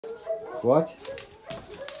What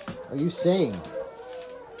are you saying?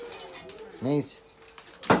 Mace.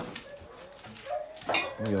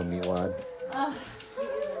 You a meat wad.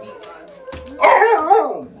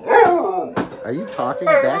 Are you talking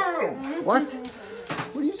back? What?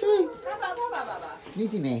 What are you saying?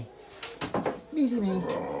 Maisey me. Maisey me.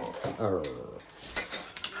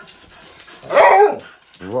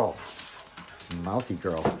 Whoa. Mouthy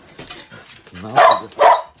girl. Mouthy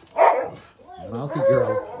girl. Mouthy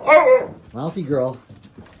girl. Mouthy girl.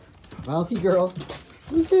 Mouthy girl.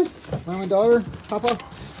 Who's this? Mom and daughter? Papa?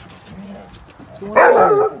 What's going on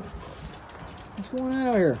out here? What's going on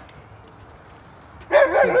out here?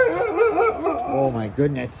 Oh my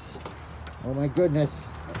goodness. Oh my goodness.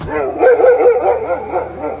 It's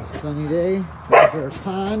a sunny day. There's our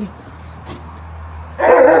pond.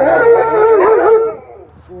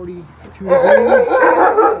 42 degrees.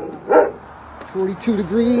 42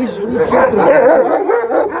 degrees. What are you jumping on?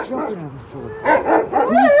 What are you jumping on for?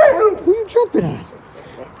 Who are you jumping on?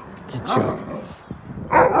 Get Chuck.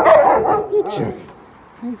 Get Chuck.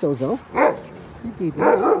 Hey Zozo. Hey babies.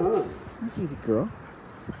 Hey baby girl.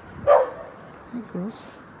 Hey girls.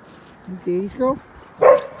 Hey daddy's girl.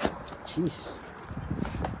 Jeez.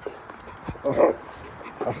 Oh.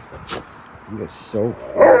 Oh. You are so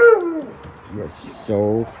pretty. You are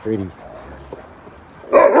so pretty.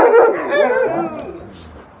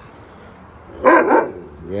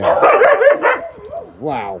 Yeah.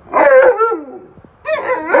 Wow.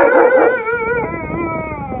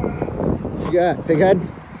 What you got? Pig head? Is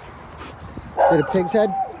it a pig's head?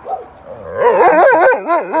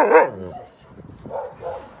 What is this?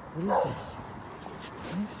 What is this?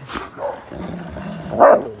 What is this?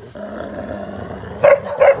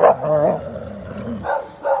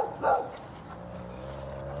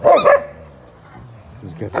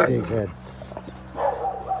 Who's got the pig's head?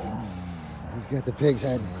 Who's got the pig's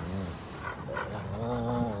head? Who's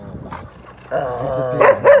got the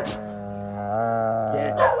pig's head?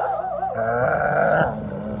 Yeah.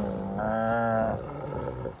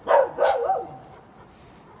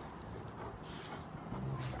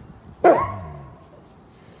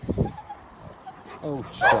 Oh,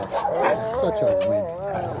 Chuck. Such a win.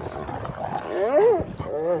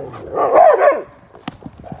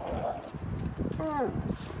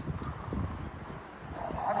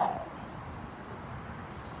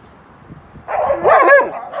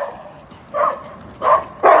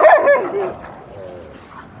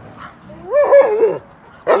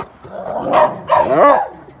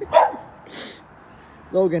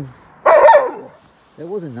 Logan, that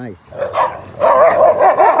wasn't nice.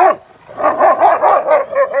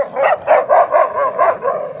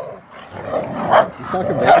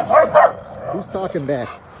 Talking back? Who's talking back?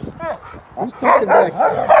 Who's talking back?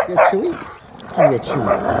 You got Chewy? Give me a Chewy.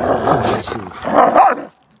 Give me a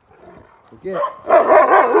Chewy. Forget it.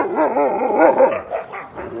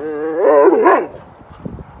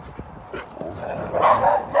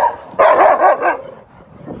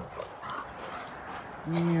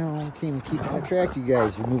 Can't even keep on track, you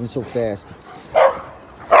guys. You're moving so fast.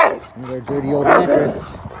 Another dirty old mattress.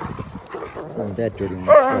 It wasn't that dirty when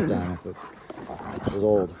I slept on it, but it was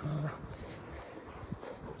old.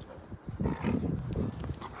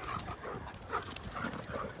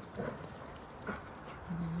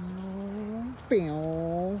 Bam.